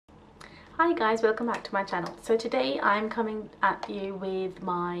Hi guys, welcome back to my channel. So today I'm coming at you with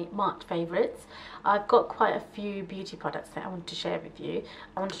my March favorites. I've got quite a few beauty products that I want to share with you.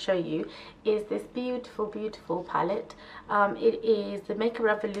 I want to show you is this beautiful palette. It is the Makeup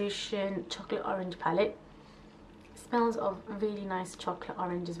Revolution chocolate orange palette. It smells of really nice chocolate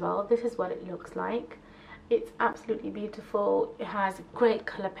orange as well. This is what it looks like. It's absolutely beautiful. It has a great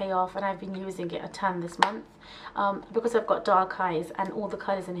colour payoff, and I've been using it a ton this month. Because I've got dark eyes and all the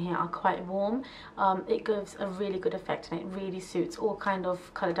colours in here are quite warm, it gives a really good effect, and it really suits all kind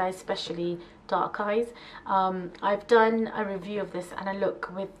of colour dyes, especially dark eyes. I've done a review of this and a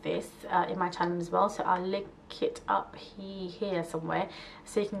look with this in my channel as well, so I'll link it up here somewhere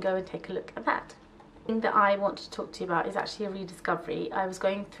so you can go and take a look at that. Thing that I want to talk to you about is actually a rediscovery. I was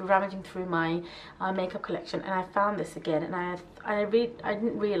rummaging through my makeup collection, and I found this again, and I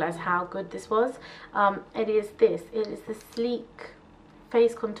didn't realize how good this was. It is the Sleek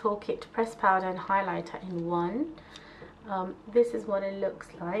Face Contour Kit Pressed Powder and Highlighter in one. This is what it looks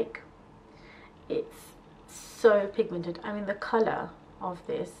like. It's so pigmented. I mean, the color of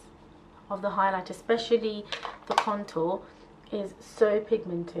the highlighter, especially the contour, is so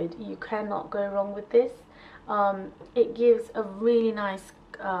pigmented. You cannot go wrong with this. It gives a really nice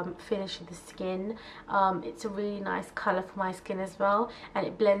finish to the skin. It's a really nice color for my skin as well, and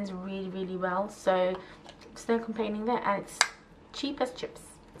it blends really well, so there's no complaining there, and it's cheap as chips,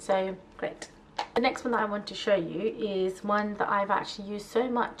 so great. The next one that I want to show you is one that I've actually used so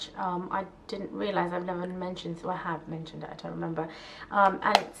much, I didn't realize I've never mentioned, so I have mentioned it, I don't remember.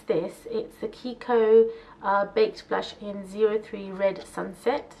 And it's the Kiko Baked Blush in 03 Red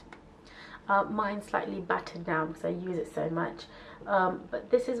Sunset. Mine's slightly battered now because I use it so much, but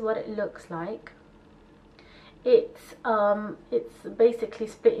this is what it looks like. It's basically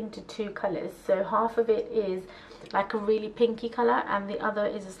split into two colors, so half of it is like a really pinky color and the other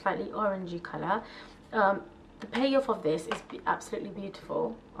is a slightly orangey color. The payoff of this is absolutely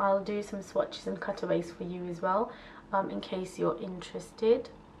beautiful. I'll do some swatches and cutaways for you as well, in case you're interested.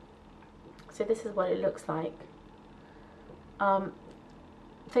 So this is what it looks like.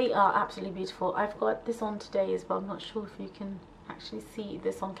 They are absolutely beautiful. I've got this on today as well. I'm not sure if you can actually see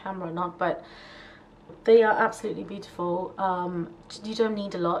this on camera or not, but they are absolutely beautiful. You don't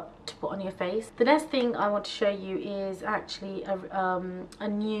need a lot to put on your face. The next thing I want to show you is actually a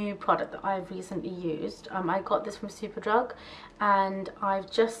new product that I've recently used. I got this from Superdrug, and I've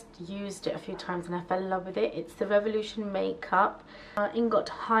just used it a few times and I fell in love with it. It's the Revolution Makeup Ingot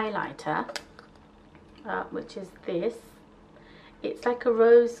Highlighter, which is this. It's like a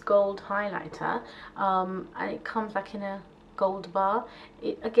rose gold highlighter, and it comes like in a gold bar.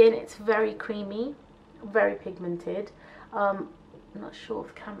 Again, it's very creamy, very pigmented. I'm not sure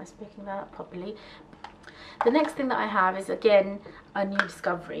if the camera's picking that up properly. The next thing that I have is again a new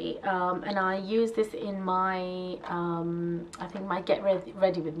discovery, and I use this in my I think my Get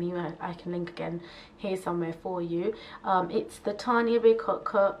Ready With Me. I can link again here somewhere for you. It's the Tanya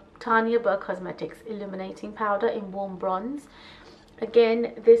Burr Cosmetics Illuminating Powder in Warm Bronze.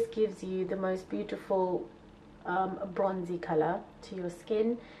 Again, this gives you the most beautiful bronzy color to your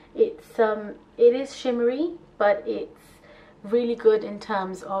skin. It is shimmery, but it's really good in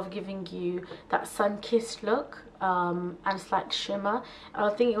terms of giving you that sun-kissed look, and a slight shimmer. I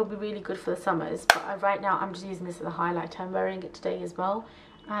think it will be really good for the summers, but right now I'm just using this as a highlighter. I'm wearing it today as well,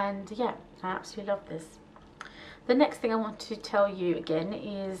 and yeah, I absolutely love this. The next thing I want to tell you again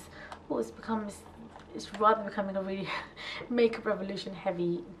is what has become it's rather becoming a really Makeup Revolution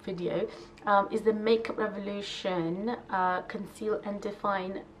heavy video, is the Makeup Revolution Conceal and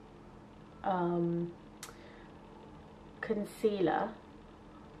Define concealer.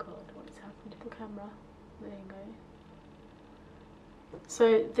 God, what has happened to the camera? There you go.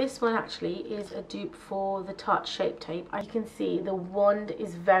 So this one actually is a dupe for the Tarte Shape Tape. As you can see, the wand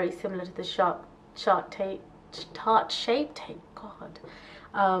is very similar to the Tarte Shape Tape. God.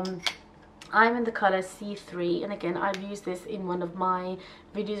 I'm in the color C3, and again, I've used this in one of my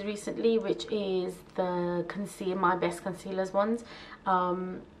videos recently, which is the My Best Concealers ones,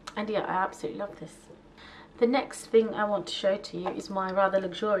 and yeah, I absolutely love this. The next thing I want to show to you is my rather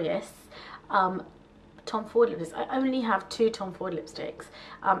luxurious Tom Ford lipsticks. I only have two Tom Ford lipsticks,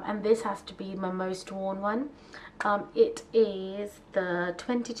 and this has to be my most worn one. It is the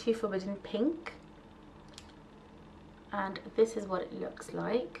 22 Forbidden Pink, and this is what it looks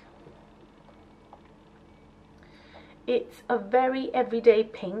like. It's a very everyday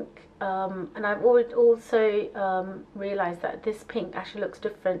pink, and I've also realised that this pink actually looks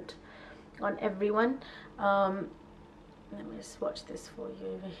different on everyone. Let me just swatch this for you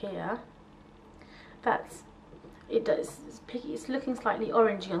over here. it does, it's looking slightly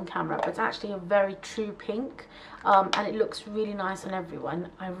orangey on camera, but it's actually a very true pink, and it looks really nice on everyone.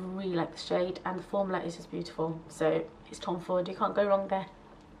 I really like the shade, and the formula is just beautiful. So it's Tom Ford, you can't go wrong there.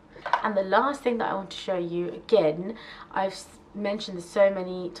 And the last thing that I want to show you, again, I've mentioned this so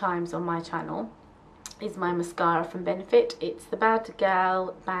many times on my channel, is my mascara from Benefit. It's the Bad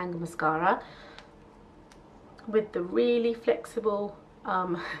Gal Bang Mascara with the really flexible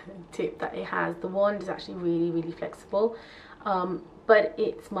tip that it has. The wand is actually really flexible, but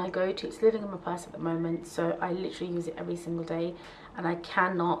it's my go-to. It's living in my purse at the moment, so I literally use it every single day, and I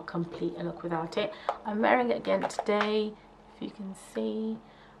cannot complete a look without it. I'm wearing it again today, if you can see.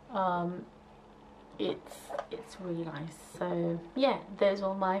 It's really nice. So yeah, those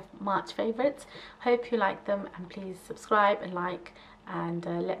are my March favorites. Hope you like them, and please subscribe and like, and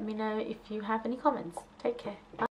let me know if you have any comments. Take care. Bye.